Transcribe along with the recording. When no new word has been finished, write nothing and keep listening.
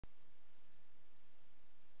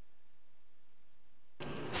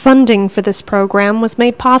Funding for this program was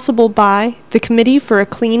made possible by the Committee for a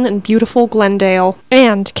Clean and Beautiful Glendale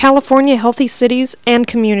and California Healthy Cities and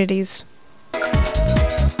Communities.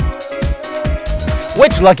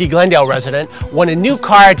 Which lucky Glendale resident won a new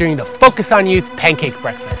car during the Focus on Youth Pancake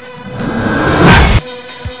Breakfast?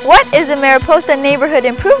 What is the Mariposa Neighborhood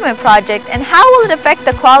Improvement Project and how will it affect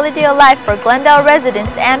the quality of life for Glendale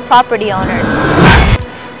residents and property owners?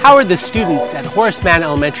 How are the students at Horace Mann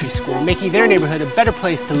Elementary School making their neighborhood a better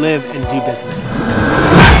place to live and do business?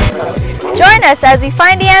 Join us as we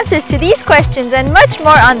find the answers to these questions and much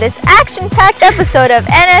more on this action-packed episode of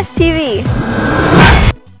NSTV.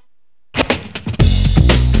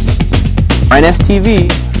 NSTV.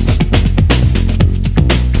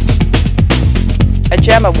 A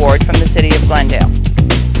GEM Award from the City of Glendale.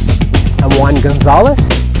 I'm Juan Gonzalez.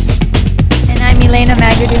 And I'm Elena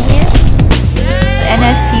Magadumian.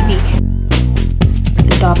 NSTV.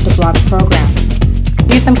 Adopt a Block program.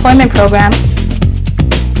 Youth Employment Program.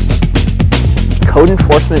 Code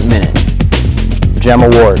Enforcement Minute. GEM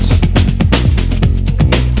Awards.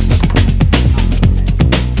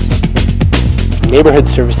 Neighborhood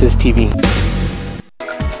Services TV.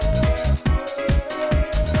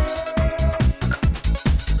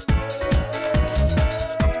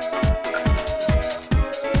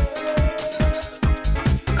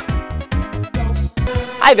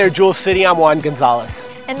 Hi there, Jewel City. I'm Juan Gonzalez.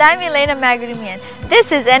 And I'm Elena Magadumian.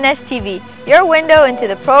 This is NSTV, your window into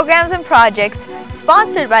the programs and projects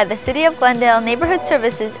sponsored by the City of Glendale Neighborhood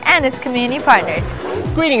Services and its community partners.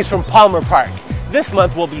 Greetings from Palmer Park. This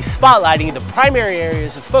month we'll be spotlighting the primary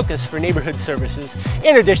areas of focus for neighborhood services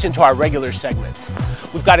in addition to our regular segments.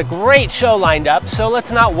 We've got a great show lined up, so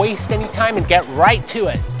let's not waste any time and get right to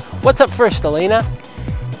it. What's up first, Elena?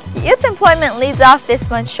 Youth employment leads off this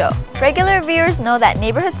month's show. Regular viewers know that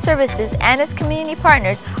Neighborhood Services and its community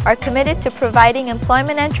partners are committed to providing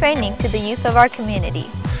employment and training to the youth of our community.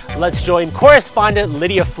 Let's join correspondent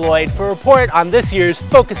Lydia Floyd for a report on this year's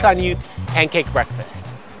Focus on Youth Pancake Breakfast.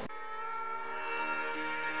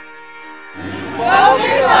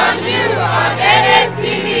 Focus on Youth on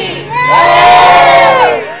NSTV!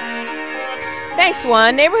 Thanks,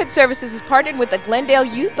 Juan. Neighborhood Services has partnered with the Glendale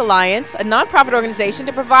Youth Alliance, a nonprofit organization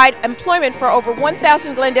to provide employment for over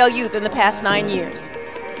 1,000 Glendale youth in the past 9 years.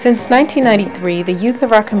 Since 1993, the youth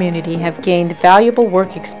of our community have gained valuable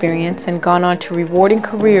work experience and gone on to rewarding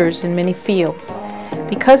careers in many fields.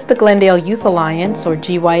 Because the Glendale Youth Alliance, or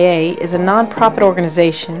GYA, is a nonprofit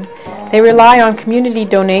organization, they rely on community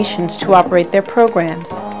donations to operate their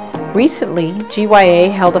programs. Recently, GYA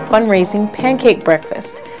held a fundraising pancake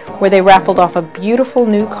breakfast where they raffled off a beautiful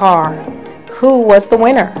new car. Who was the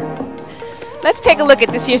winner? Let's take a look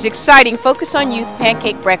at this year's exciting Focus on Youth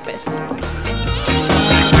Pancake Breakfast.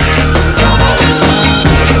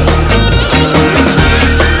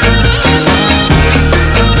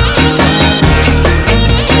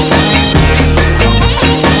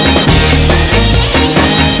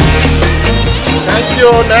 Thank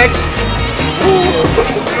you. Next.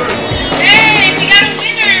 Hey, we got a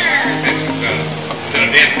winner! This is an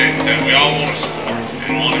event that we all want to support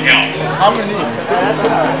and want to help. How many?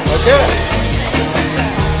 Okay.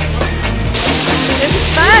 This is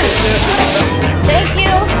fun! Thank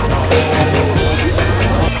you!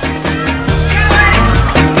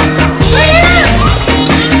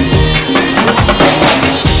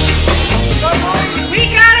 We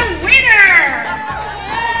got a winner!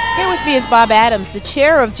 Here with me is Bob Adams, the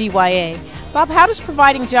chair of GYA. Bob, how does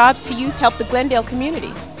providing jobs to youth help the Glendale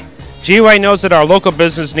community? GYA knows that our local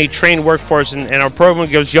business need trained workforce, and our program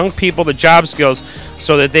gives young people the job skills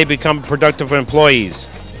so that they become productive employees.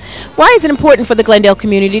 Why is it important for the Glendale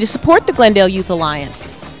community to support the Glendale Youth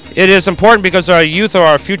Alliance? It is important because our youth are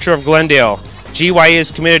our future of Glendale. GYA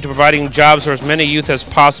is committed to providing jobs for as many youth as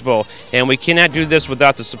possible, and we cannot do this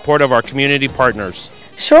without the support of our community partners.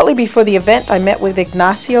 Shortly before the event, I met with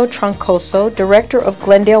Ignacio Troncoso, Director of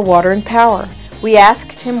Glendale Water and Power. We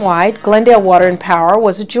asked him why Glendale Water and Power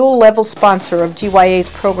was a dual-level sponsor of GYA's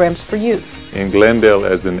programs for youth. In Glendale,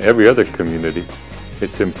 as in every other community,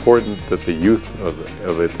 it's important that the youth of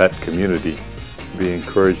that community be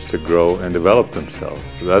encouraged to grow and develop themselves.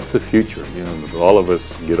 So that's the future. You know, all of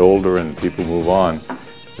us get older and people move on.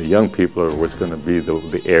 The young people are what's going to be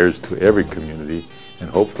the heirs to every community and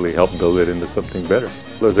hopefully help build it into something better.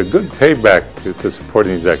 There's a good payback to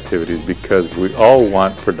supporting these activities because we all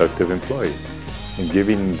want productive employees. And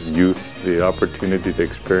giving youth the opportunity to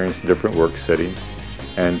experience different work settings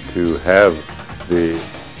and to have the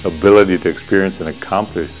ability to experience and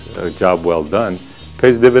accomplish a job well done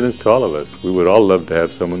pays dividends to all of us. We would all love to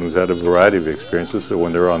have someone who's had a variety of experiences, so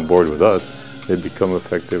when they're on board with us, they become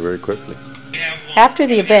effective very quickly. After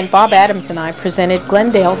the event, Bob Adams and I presented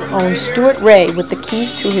Glendale's own Stuart Ray with the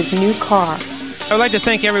keys to his new car. I would like to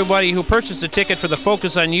thank everybody who purchased a ticket for the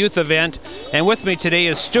Focus on Youth event. And with me today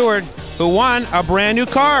is Stuart, who won a brand new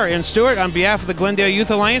car. And Stuart, on behalf of the Glendale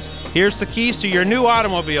Youth Alliance, here's the keys to your new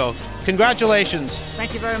automobile. Congratulations.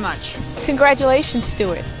 Thank you very much. Congratulations,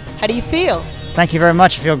 Stuart. How do you feel? Thank you very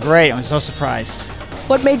much. I feel great. I'm so surprised.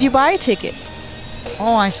 What made you buy a ticket?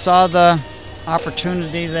 Oh, I saw the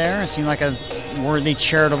opportunity there. It seemed like a worthy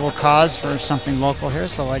charitable cause for something local here,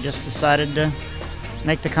 so I just decided to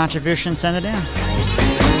make the contribution and send it in.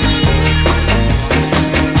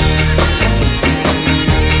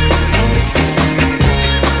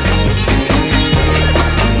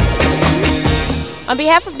 On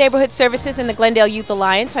behalf of Neighborhood Services and the Glendale Youth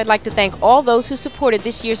Alliance, I'd like to thank all those who supported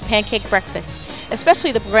this year's pancake breakfast,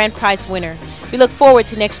 especially the grand prize winner. We look forward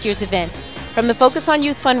to next year's event. From the Focus on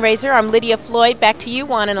Youth fundraiser, I'm Lydia Floyd. Back to you,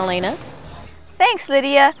 Juan and Elena. Thanks,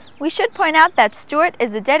 Lydia. We should point out that Stuart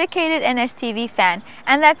is a dedicated NSTV fan,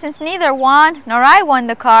 and that since neither Juan nor I won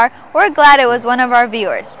the car, we're glad it was one of our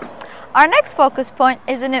viewers. Our next focus point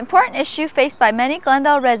is an important issue faced by many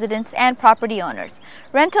Glendale residents and property owners: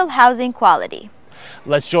 rental housing quality.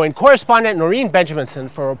 Let's join correspondent Noreen Benjaminson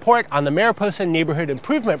for a report on the Mariposa Neighborhood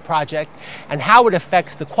Improvement Project and how it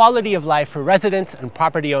affects the quality of life for residents and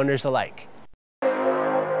property owners alike.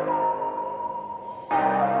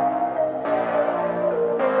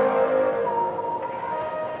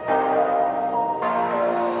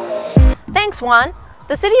 Thanks, Juan.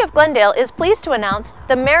 The City of Glendale is pleased to announce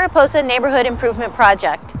the Mariposa Neighborhood Improvement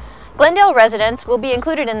Project. Glendale residents will be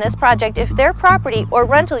included in this project if their property or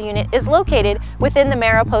rental unit is located within the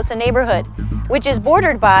Mariposa neighborhood, which is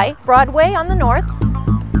bordered by Broadway on the north,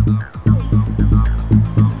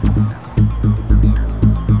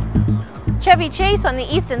 Chevy Chase on the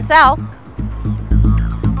east and south,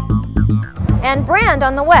 and Brand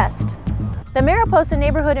on the west. The Mariposa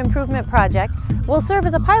Neighborhood Improvement Project will serve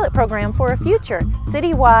as a pilot program for a future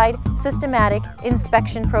citywide systematic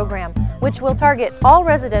inspection program, which will target all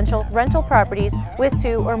residential rental properties with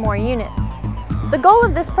 2 or more units. The goal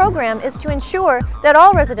of this program is to ensure that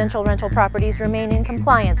all residential rental properties remain in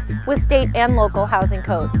compliance with state and local housing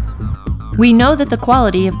codes. We know that the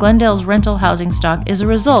quality of Glendale's rental housing stock is a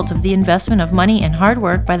result of the investment of money and hard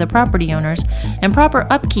work by the property owners and proper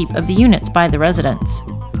upkeep of the units by the residents.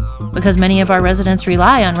 Because many of our residents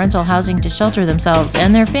rely on rental housing to shelter themselves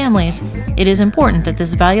and their families, it is important that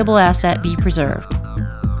this valuable asset be preserved.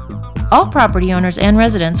 All property owners and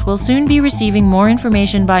residents will soon be receiving more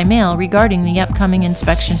information by mail regarding the upcoming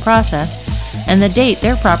inspection process and the date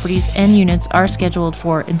their properties and units are scheduled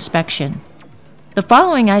for inspection. The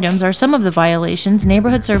following items are some of the violations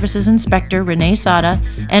Neighborhood Services Inspector Renee Sada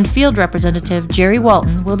and Field Representative Jerry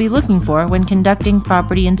Walton will be looking for when conducting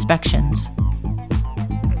property inspections: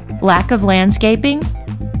 lack of landscaping,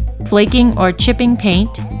 flaking or chipping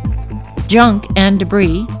paint, junk and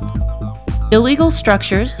debris, illegal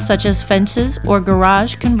structures such as fences or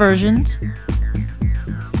garage conversions,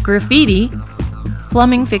 graffiti,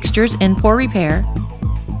 plumbing fixtures in poor repair,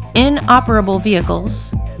 inoperable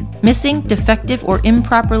vehicles, missing, defective, or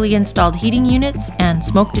improperly installed heating units and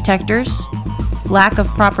smoke detectors, lack of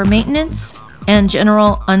proper maintenance, and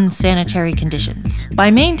general unsanitary conditions.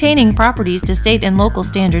 By maintaining properties to state and local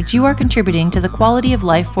standards, you are contributing to the quality of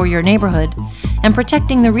life for your neighborhood and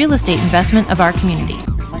protecting the real estate investment of our community.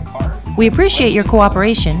 We appreciate your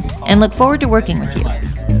cooperation and look forward to working with you.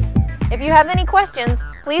 If you have any questions,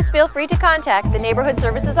 please feel free to contact the Neighborhood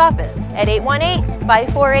Services Office at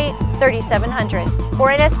 818-548-3700. For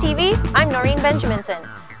NSTV, I'm Noreen Benjaminson.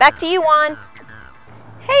 Back to you, Juan.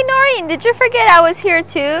 Hey Noreen, did you forget I was here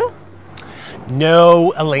too?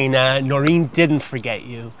 No, Elena, Noreen didn't forget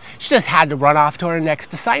you. She just had to run off to her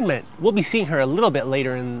next assignment. We'll be seeing her a little bit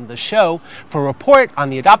later in the show for a report on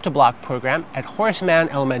the Adopt-A-Block program at Horseman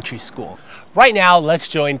Elementary School. Right now, let's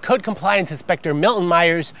join Code Compliance Inspector Milton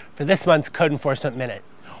Myers for this month's Code Enforcement Minute.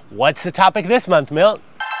 What's the topic this month, Milt?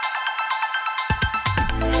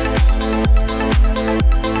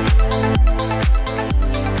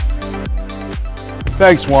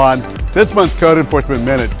 Thanks, Juan. This month's Code Enforcement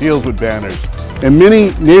Minute deals with banners. In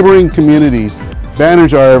many neighboring communities,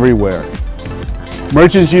 banners are everywhere.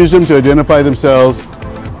 Merchants use them to identify themselves,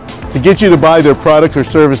 to get you to buy their products or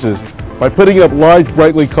services by putting up large,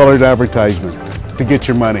 brightly colored advertisements to get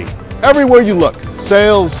your money. Everywhere you look,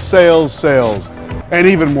 sales, sales, sales, and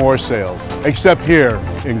even more sales, except here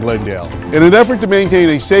in Glendale. In an effort to maintain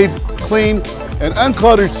a safe, clean, and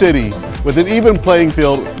uncluttered city with an even playing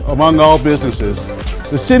field among all businesses,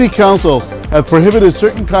 the City Council has prohibited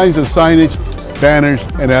certain kinds of signage, banners,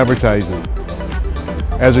 and advertising.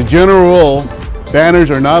 As a general rule, banners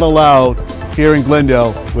are not allowed here in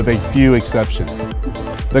Glendale with a few exceptions.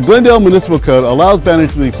 The Glendale Municipal Code allows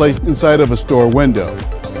banners to be placed inside of a store window.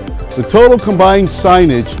 The total combined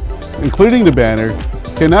signage, including the banner,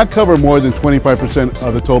 cannot cover more than 25%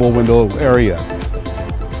 of the total window area.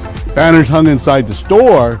 Banners hung inside the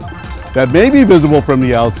store that may be visible from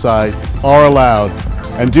the outside are allowed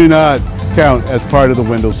and do not count as part of the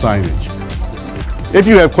window signage. If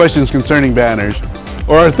you have questions concerning banners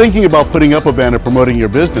or are thinking about putting up a banner promoting your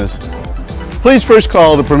business, please first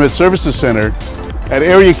call the Permit Services Center at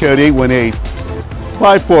area code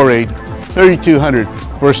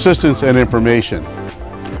 818-548-3200 for assistance and information.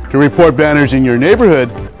 To report banners in your neighborhood,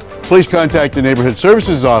 please contact the Neighborhood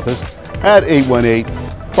Services Office at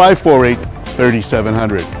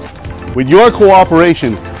 818-548-3700. With your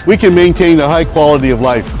cooperation, we can maintain the high quality of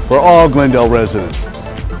life for all Glendale residents.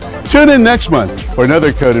 Tune in next month for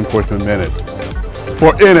another Code Enforcement Minute.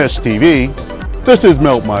 For NSTV, this is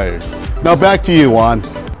Milt Myers. Now back to you, Juan.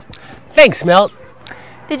 Thanks, Milt.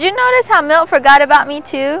 Did you notice how Milt forgot about me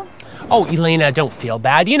too? Oh, Elena, don't feel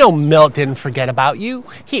bad. You know Milt didn't forget about you.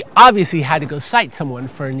 He obviously had to go cite someone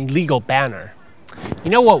for an illegal banner. You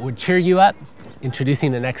know what would cheer you up?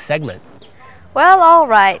 Introducing the next segment. Well, all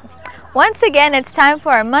right. Once again, it's time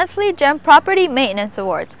for our monthly Gem Property Maintenance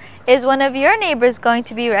Awards. Is one of your neighbors going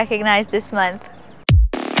to be recognized this month?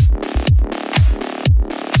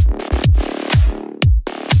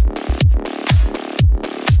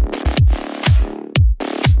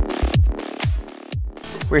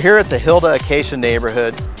 We're here at the Hilda Acacia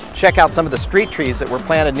neighborhood. Check out some of the street trees that were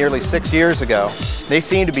planted nearly 6 years ago. They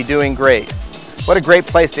seem to be doing great. What a great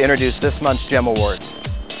place to introduce this month's Gem Awards.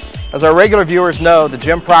 As our regular viewers know, the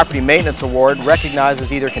Gem Property Maintenance Award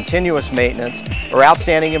recognizes either continuous maintenance or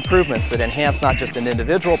outstanding improvements that enhance not just an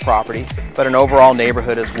individual property, but an overall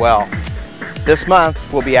neighborhood as well. This month,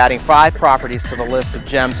 we'll be adding 5 properties to the list of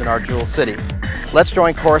gems in our Jewel City. Let's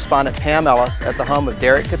join correspondent Pam Ellis at the home of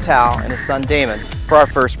Derek Cattell and his son Damon for our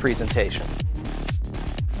first presentation.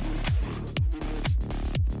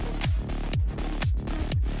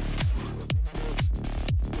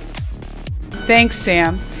 Thanks,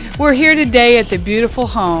 Sam. We're here today at the beautiful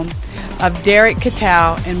home of Derek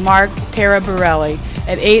Cattell and Mark Taraborelli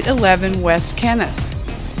at 811 West Kenneth.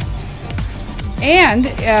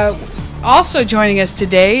 And also joining us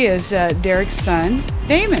today is Derek's son,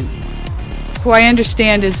 Damon, who I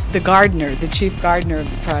understand is the gardener, the chief gardener of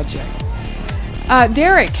the project.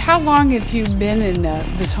 Derek, how long have you been in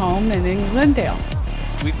this home and in Glendale?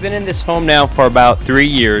 We've been in this home now for about 3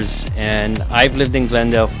 years, and I've lived in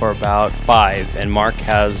Glendale for about 5, and Mark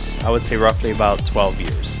has, I would say, roughly about 12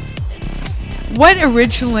 years. What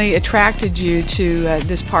originally attracted you to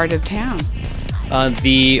this part of town?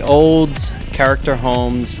 The old character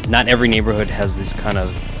homes. Not every neighborhood has this kind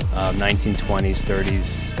of 1920s, 30s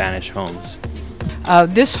Spanish homes.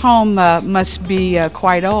 This home must be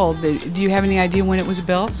quite old. Do you have any idea when it was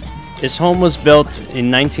built? This home was built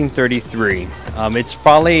in 1933. It's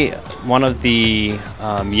probably one of the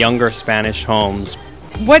younger Spanish homes.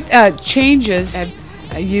 What changes have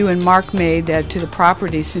you and Mark made to the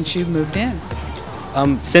property since you moved in?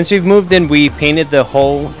 Since we've moved in, we painted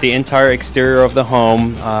the entire exterior of the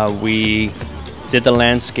home. We did the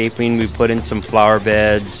landscaping. We put in some flower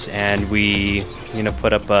beds, and we,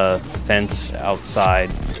 put up a fence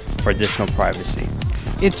outside for additional privacy.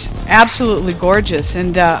 It's absolutely gorgeous,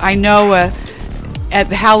 and I know at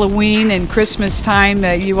Halloween and Christmas time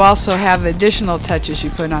you also have additional touches you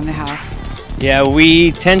put on the house. Yeah,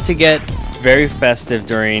 we tend to get very festive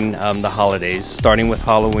during the holidays. Starting with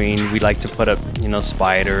Halloween, we like to put up,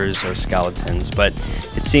 spiders or skeletons, but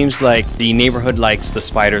it seems like the neighborhood likes the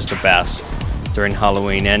spiders the best during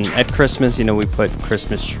Halloween, and at Christmas, we put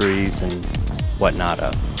Christmas trees and whatnot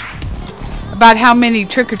up. About how many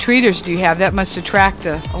trick-or-treaters do you have? That must attract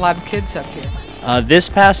a lot of kids up here. This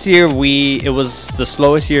past year, it was the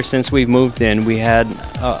slowest year since we've moved in. We had,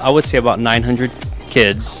 I would say, about 900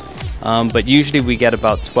 kids, but usually we get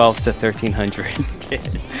about 12 to 1,300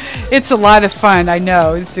 kids. It's a lot of fun, I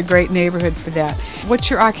know. It's a great neighborhood for that. What's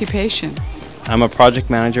your occupation? I'm a project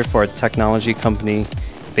manager for a technology company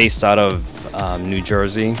based out of New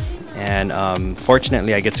Jersey, and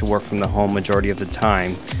fortunately I get to work from the home majority of the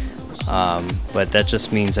time. But that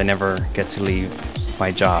just means I never get to leave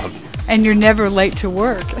my job. And you're never late to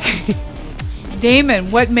work.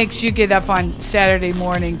 Damon, what makes you get up on Saturday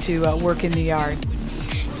morning to work in the yard?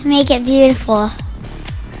 To make it beautiful.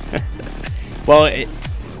 Well,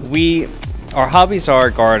 our hobbies are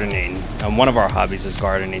gardening. One of our hobbies is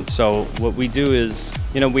gardening. So what we do is,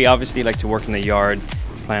 we obviously like to work in the yard,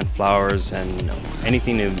 plant flowers and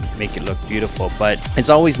anything to make it look beautiful. But it's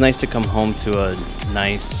always nice to come home to a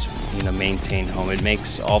nice, maintained home. It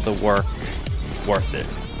makes all the work worth it.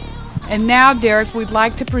 And now, Derek, we'd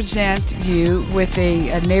like to present you with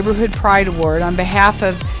a Neighborhood Pride Award on behalf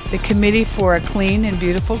of the Committee for a Clean and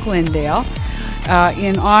Beautiful Glendale.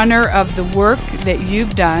 In honor of the work that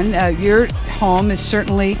you've done. Your home is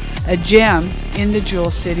certainly a gem in the Jewel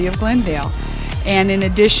City of Glendale. And in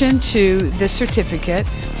addition to this certificate,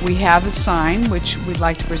 we have a sign which we'd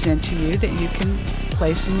like to present to you that you can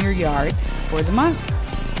place in your yard for the month.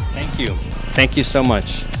 Thank you. Thank you so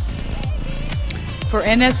much. For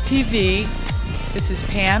NSTV, this is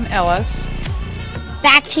Pam Ellis.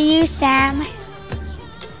 Back to you, Sam.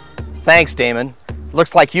 Thanks, Damon.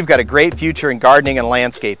 Looks like you've got a great future in gardening and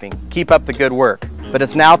landscaping. Keep up the good work. But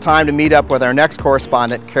it's now time to meet up with our next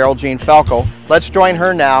correspondent, Carol Jean Felkel. Let's join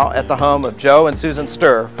her now at the home of Joe and Susan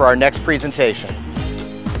Sturr for our next presentation.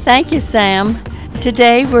 Thank you, Sam.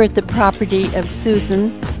 Today we're at the property of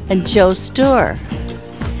Susan and Joe Sturr,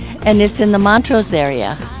 and it's in the Montrose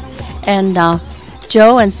area. And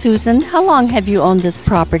Joe and Susan, how long have you owned this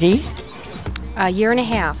property? A year and a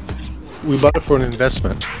half. We bought it for an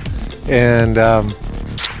investment, and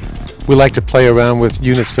we like to play around with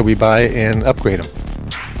units that we buy and upgrade them.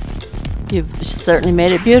 You've certainly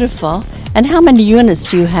made it beautiful. And how many units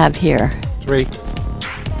do you have here? 3.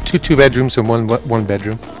 Two bedrooms and one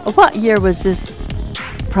bedroom. What year was this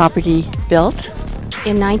property built?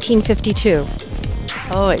 In 1952.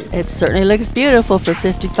 Oh, it certainly looks beautiful for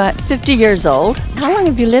 50 years old. How long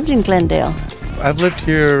have you lived in Glendale? I've lived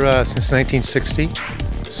here since 1960,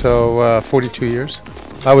 so 42 years.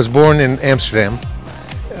 I was born in Amsterdam,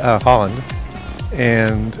 Holland,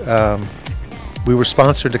 and we were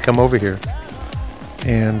sponsored to come over here,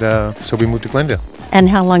 and so we moved to Glendale. And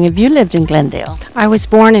how long have you lived in Glendale? I was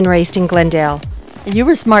born and raised in Glendale. You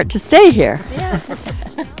were smart to stay here. Yes.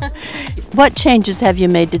 What changes have you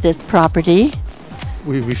made to this property?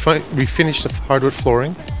 We finished the hardwood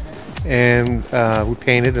flooring, and we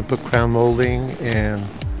painted and put crown molding and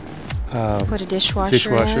put a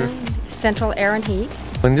dishwasher in, central air and heat.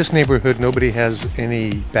 In this neighborhood, nobody has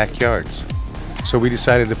any backyards, so we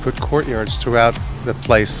decided to put courtyards throughout the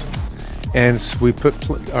place, and we put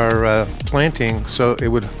our planting so it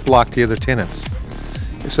would block the other tenants,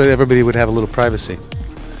 so everybody would have a little privacy.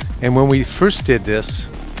 And when we first did this,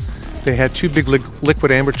 they had 2 big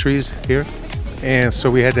liquid amber trees here, and so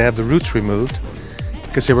we had to have the roots removed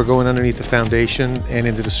because they were going underneath the foundation and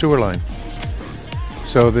into the sewer line.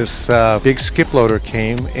 So this big skip loader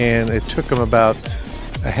came, and it took them about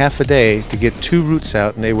a half a day to get 2 roots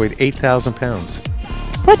out, and they weighed 8,000 pounds.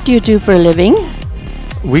 What do you do for a living?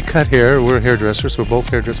 We cut hair. We're hairdressers. We're both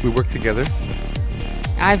hairdressers. We work together.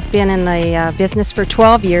 I've been in the business for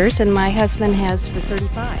 12 years, and my husband has for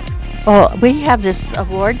 35. Well, we have this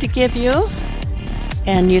award to give you,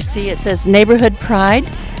 and you see it says Neighborhood Pride.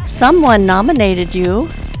 Someone nominated you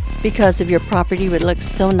because of your property would look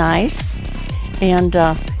so nice, and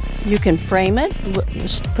you can frame it,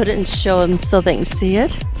 put it and show them so they can see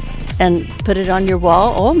it, and put it on your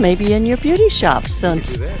wall, or maybe in your beauty shop. So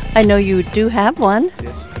I know you do have one.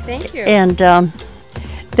 Yes. Thank you. And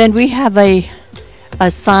then we have a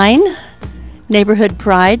sign, Neighborhood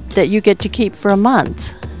Pride, that you get to keep for a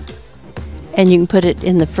month. And you can put it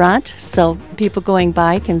in the front so people going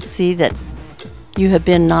by can see that you have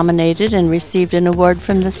been nominated and received an award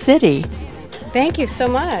from the city. Thank you so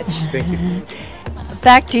much. Thank you.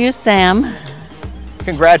 Back to you, Sam.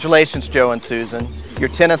 Congratulations, Joe and Susan. Your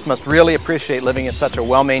tenants must really appreciate living in such a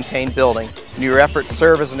well-maintained building, and your efforts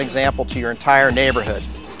serve as an example to your entire neighborhood.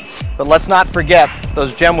 But let's not forget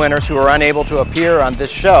those gem winners who are unable to appear on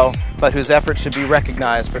this show, but whose efforts should be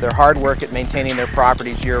recognized for their hard work at maintaining their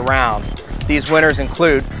properties year-round. These winners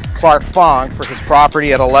include Clark Fong for his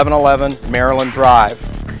property at 1111 Maryland Drive,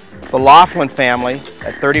 the Laughlin family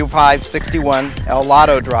at 3561 El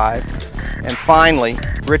Lotto Drive, and finally,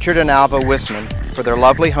 Richard and Alva Wisman for their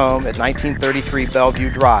lovely home at 1933 Bellevue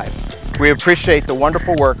Drive. We appreciate the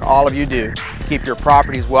wonderful work all of you do to keep your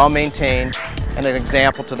properties well maintained and an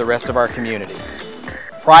example to the rest of our community.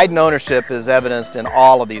 Pride and ownership is evidenced in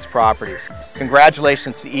all of these properties.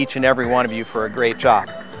 Congratulations to each and every one of you for a great job.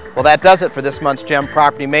 Well, that does it for this month's GEM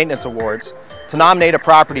Property Maintenance Awards. To nominate a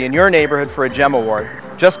property in your neighborhood for a GEM Award,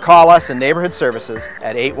 just call us in Neighborhood Services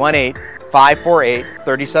at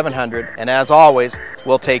 818-548-3700, and as always,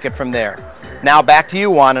 we'll take it from there. Now back to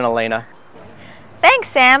you, Juan and Elena. Thanks,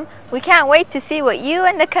 Sam. We can't wait to see what you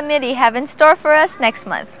and the committee have in store for us next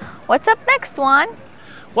month. What's up next, Juan?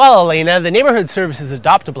 Well, Elena, the Neighborhood Services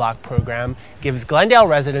Adopt-A-Block program gives Glendale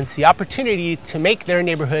residents the opportunity to make their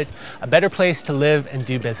neighborhood a better place to live and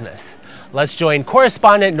do business. Let's join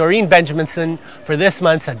correspondent Noreen Benjaminson for this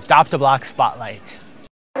month's Adopt-A-Block Spotlight.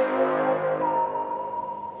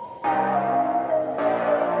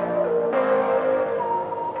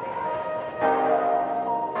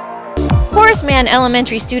 Horace Mann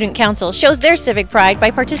Elementary Student Council shows their civic pride by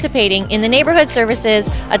participating in the Neighborhood Services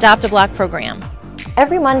Adopt-A-Block program.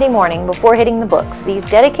 Every Monday morning before hitting the books, these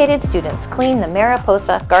dedicated students clean the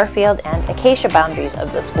Mariposa, Garfield, and Acacia boundaries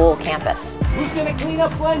of the school campus. Who's going to clean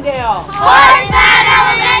up Glendale? Horace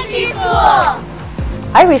Mann Elementary School!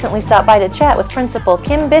 I recently stopped by to chat with Principal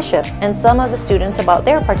Kim Bishop and some of the students about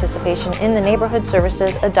their participation in the Neighborhood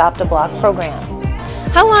Services Adopt-A-Block program.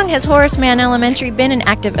 How long has Horace Mann Elementary been an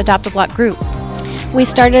active Adopt-A-Block group? We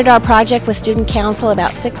started our project with Student Council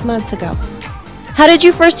about 6 months ago. How did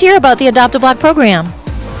you first hear about the Adopt-A-Block program?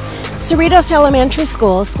 Cerritos Elementary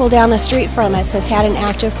School, a school down the street from us, has had an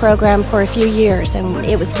active program for a few years, and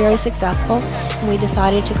it was very successful, and we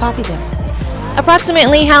decided to copy them.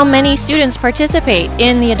 Approximately how many students participate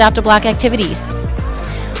in the Adopt-A-Block activities?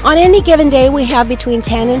 On any given day, we have between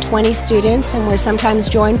 10 and 20 students, and we're sometimes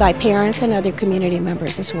joined by parents and other community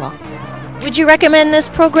members as well. Would you recommend this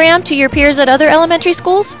program to your peers at other elementary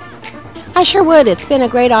schools? I sure would. It's been a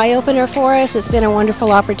great eye-opener for us. It's been a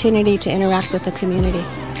wonderful opportunity to interact with the community.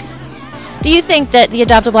 Do you think that the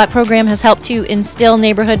Adopt-A-Block program has helped to instill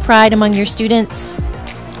neighborhood pride among your students?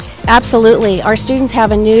 Absolutely. Our students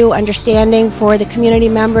have a new understanding for the community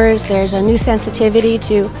members. There's a new sensitivity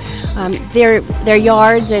to their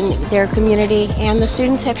yards and their community, and the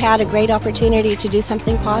students have had a great opportunity to do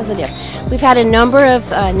something positive. We've had a number of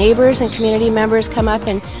neighbors and community members come up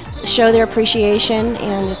and show their appreciation,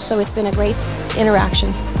 and so it's been a great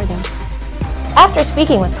interaction for them. After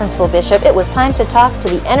speaking with Principal Bishop, it was time to talk to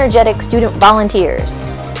the energetic student volunteers.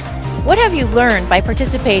 What have you learned by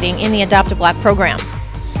participating in the Adopt-A-Block program?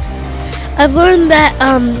 I've learned that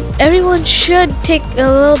everyone should take a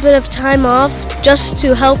little bit of time off just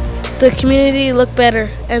to help the community look better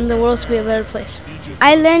and the world to be a better place.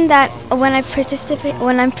 I learned that when I'm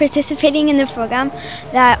participating in the program,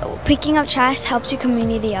 that picking up trash helps your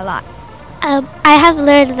community a lot. I have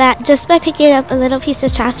learned that just by picking up a little piece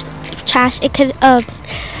of trash, it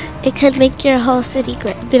could make your whole city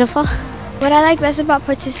beautiful. What I like best about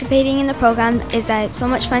participating in the program is that it's so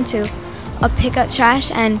much fun to pick up trash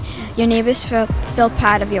and your neighbors feel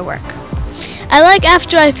proud of your work. I like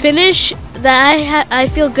after I finish that I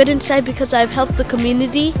feel good inside because I've helped the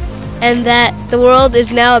community, and that the world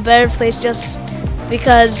is now a better place just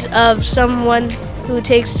because of someone who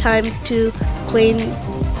takes time to clean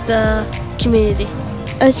the community.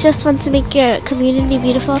 It's just fun to make your community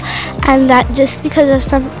beautiful, and that just because of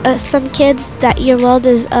some kids, that your world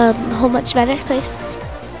is a whole much better place.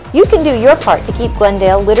 You can do your part to keep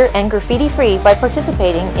Glendale litter and graffiti free by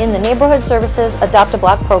participating in the Neighborhood Services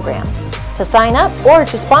Adopt-A-Block program. To sign up or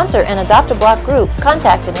to sponsor an Adopt-A-Block group,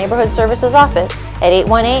 contact the Neighborhood Services office at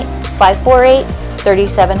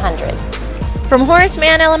 818-548-3700. From Horace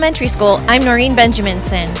Mann Elementary School, I'm Noreen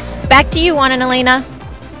Benjaminson. Back to you, Juan and Elena.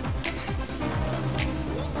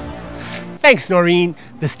 Thanks, Noreen.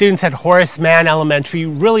 The students at Horace Mann Elementary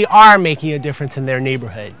really are making a difference in their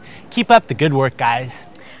neighborhood. Keep up the good work, guys.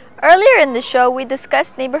 Earlier in the show, we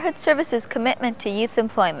discussed Neighborhood Services' commitment to youth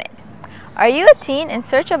employment. Are you a teen in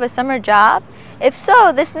search of a summer job? If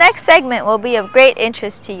so, this next segment will be of great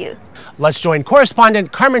interest to you. Let's join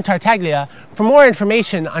correspondent Carmen Tartaglia for more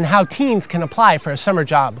information on how teens can apply for a summer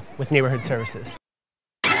job with Neighborhood Services.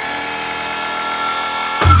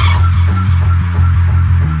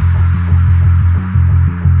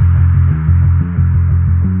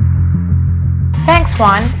 Thanks,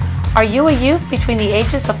 Juan. Are you a youth between the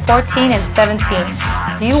ages of 14 and 17?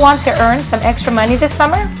 Do you want to earn some extra money this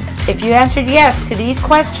summer? If you answered yes to these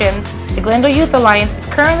questions, the Glendale Youth Alliance is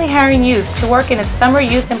currently hiring youth to work in a summer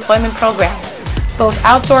youth employment program. Both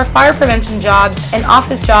outdoor fire prevention jobs and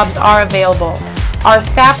office jobs are available. Our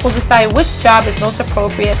staff will decide which job is most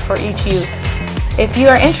appropriate for each youth. If you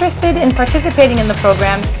are interested in participating in the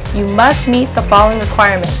program, you must meet the following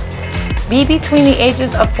requirements. Be between the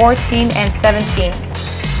ages of 14 and 17.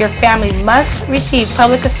 Your family must receive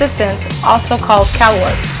public assistance, also called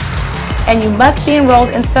CalWorks. And you must be enrolled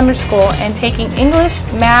in summer school and taking English,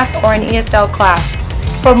 math, or an ESL class.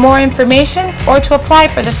 For more information or to apply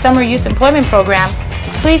for the Summer Youth Employment Program,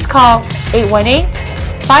 please call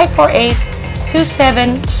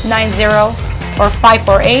 818-548-2790 or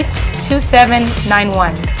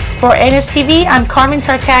 548-2791. For NSTV, I'm Carmen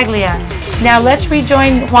Tartaglia. Now let's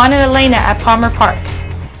rejoin Juan and Elena at Palmer Park.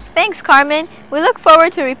 Thanks, Carmen. We look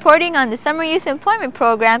forward to reporting on the summer youth employment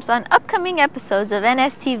programs on upcoming episodes of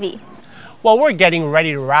NSTV. Well, we're getting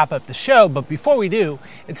ready to wrap up the show, but before we do,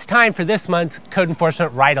 it's time for this month's Code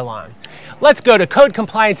Enforcement Ride-Along. Let's go to Code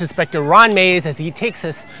Compliance Inspector Ron Mays as he takes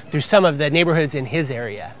us through some of the neighborhoods in his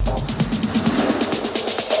area.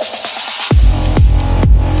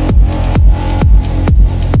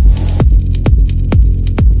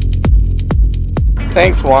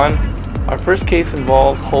 Thanks, Juan. Our first case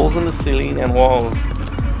involves holes in the ceiling and walls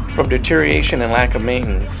from deterioration and lack of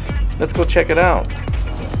maintenance. Let's go check it out.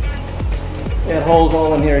 They had holes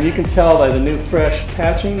all in here, and you can tell by the new fresh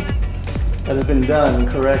patching that has been done and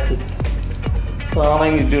corrected. So all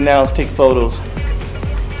I need to do now is take photos.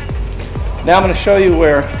 Now I'm going to show you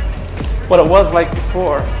what it was like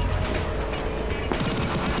before.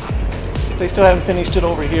 They still haven't finished it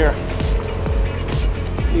over here.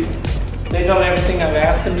 See, they done everything I've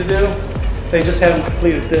asked them to do. They just haven't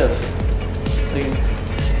completed this. See,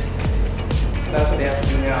 that's what they have to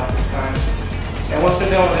do now this time. And once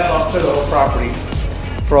they're done with that, I'll clear the whole property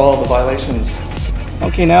for all the violations.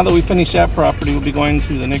 Okay, now that we finish that property, we'll be going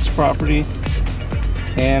to the next property.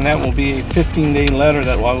 And that will be a 15-day letter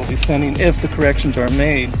that I will be sending if the corrections are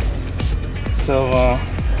made. So,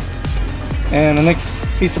 and the next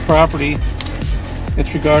piece of property,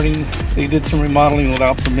 it's regarding, they did some remodeling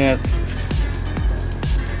without permits.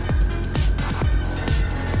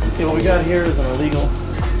 Okay, what we got here is an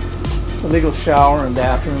illegal shower and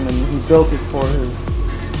bathroom, and he built it for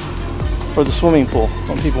the swimming pool.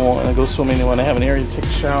 When people want to go swimming, they want to have an area to take a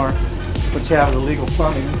shower, but you have illegal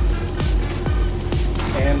plumbing.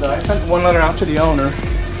 And I sent one letter out to the owner,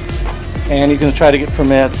 and he's going to try to get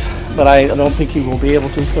permits, but I don't think he will be able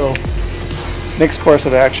to, so next course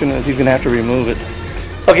of action is he's going to have to remove it.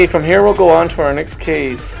 Okay, from here we'll go on to our next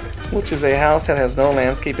case, which is a house that has no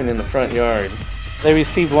landscaping in the front yard. They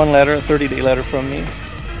received one letter, a 30-day letter from me,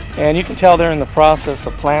 and you can tell they're in the process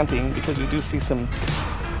of planting because you do see some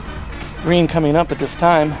green coming up at this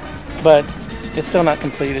time, but it's still not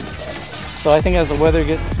completed. So I think as the weather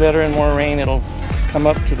gets better and more rain, it'll come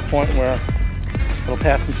up to the point where it'll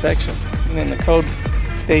pass inspection. And then the code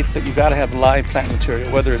states that you've got to have live plant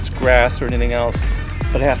material, whether it's grass or anything else,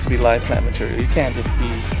 but it has to be live plant material. You can't just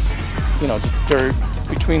be, just dirt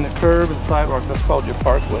between the curb and sidewalk. That's called your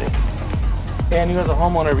parkway. And you as a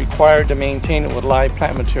homeowner are required to maintain it with live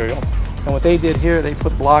plant material. And what they did here, they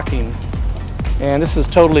put blocking. And this is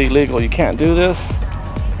totally illegal. You can't do this.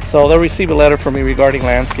 So they'll receive a letter from me regarding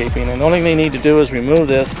landscaping. And the only thing they need to do is remove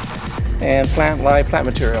this and plant live plant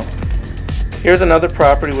material. Here's another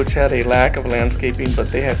property which had a lack of landscaping, but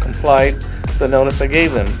they had complied with the notice I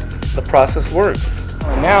gave them. The process works.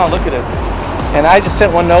 And now look at it. And I just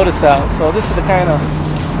sent one notice out. So this is the kind of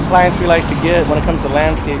clients we like to get when it comes to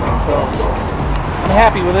landscaping. So I'm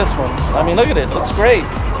happy with this one. I mean, look at it. It looks great.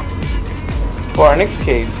 For our next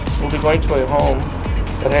case, we'll be going to a home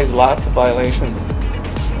that has lots of violations.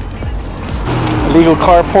 Illegal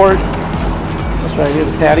carport. That's right here,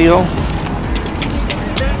 the patio.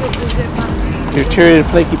 Deteriorated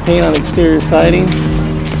flaky paint on exterior siding,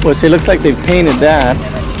 which it looks like they've painted that.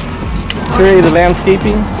 Deteriorated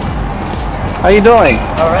landscaping. How you doing?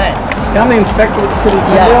 All right. I'm the inspector with the city of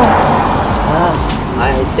Glendale.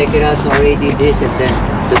 I take it out already this, and then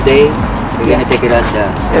today we're gonna take it out.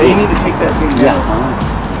 Yeah, you need to take that thing down.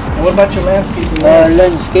 And what about your landscaping?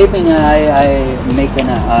 Landscaping, I make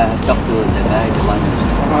talk to the guy, the one who's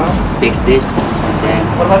fix this.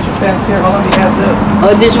 What about your fence here? How long do you have this?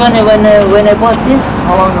 Oh, this one, when I bought this?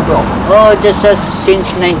 How long ago? Oh, just since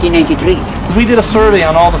 1993. We did a survey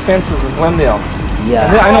on all the fences in Glendale. Yeah.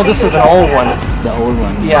 And I know this is an old one. The old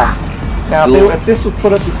one. Yeah. Now, if this was put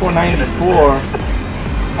up before 94,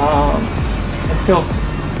 until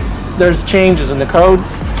there's changes in the code,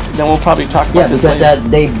 then we'll probably talk about this later. Yeah, because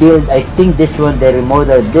they built, I think this one, they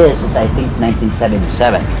remodeled this, I think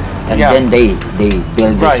 1977. And then they built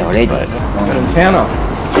this already. Right. An antenna.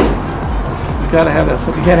 You gotta have that. So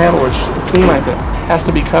you can't have it where it seems like it has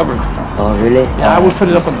to be covered. Oh, really? Yeah, I would put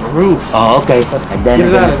it up on the roof. Oh, okay. And then get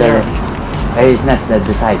it out of there. It's not the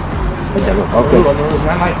side. The roof. Okay. On the roof,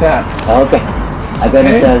 not like that. Okay. I'm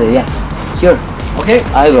gonna tell you. Yeah. Sure. Okay.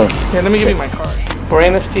 I will. Here, let me give you my card. For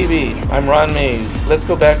NSTV, I'm Ron Mays. Let's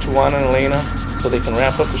go back to Juan and Elena so they can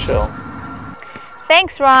wrap up the show.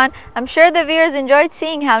 Thanks, Ron. I'm sure the viewers enjoyed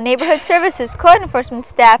seeing how Neighborhood Services code enforcement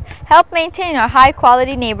staff help maintain our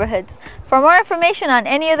high-quality neighborhoods. For more information on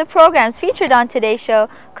any of the programs featured on today's show,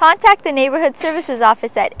 contact the Neighborhood Services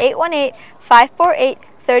office at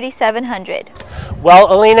 818-548-3700. Well,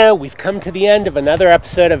 Elena, we've come to the end of another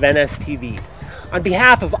episode of NSTV. On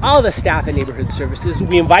behalf of all the staff at Neighborhood Services,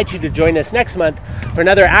 we invite you to join us next month for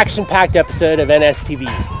another action-packed episode of NSTV.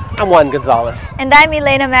 I'm Juan Gonzalez. And I'm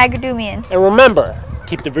Elena Magadumian. And remember,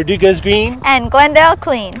 keep the Verdugo's green and Glendale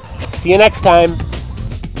clean. See you next time.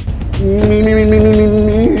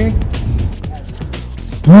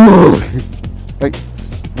 Like,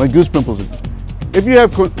 my goose pimples. If you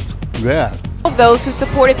have that. Of those who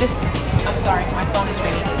supported this. I'm sorry, my phone is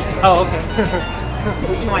ringing. Oh,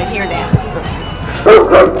 okay. You might hear that.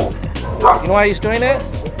 You know why he's doing that?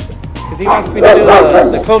 Because he wants me to do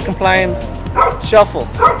the code compliance shuffle.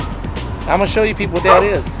 I'm going to show you people what that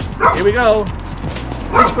is. Here we go.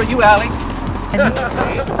 This is for you, Alex.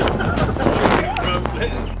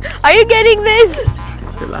 Are you getting this?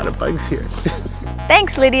 There are a lot of bugs here.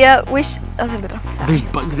 Thanks, Lydia. There's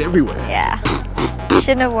bugs everywhere. Yeah.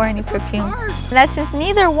 Shouldn't have worn any perfume. And that since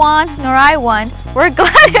neither Juan nor I won, we're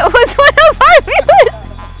glad it was one of our viewers.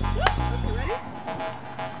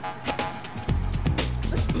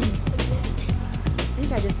 I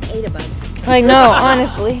think I just ate a bug. Like, no,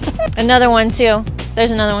 honestly. Another one, too.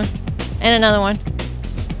 There's another one. And another one.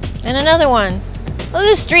 And another one. Look at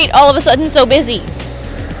the street all of a sudden so busy.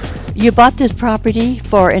 You bought this property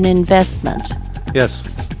for an investment. Yes.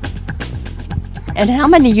 And how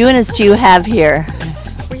many units do you have here?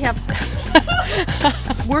 We have.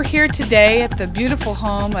 We're here today at the beautiful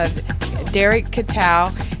home of Derek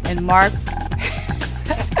Katow and Mark.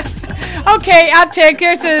 Okay, I'll take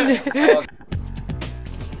care.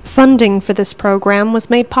 Funding for this program was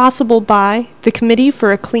made possible by the Committee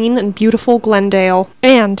for a Clean and Beautiful Glendale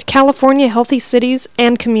and California Healthy Cities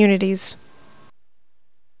and Communities.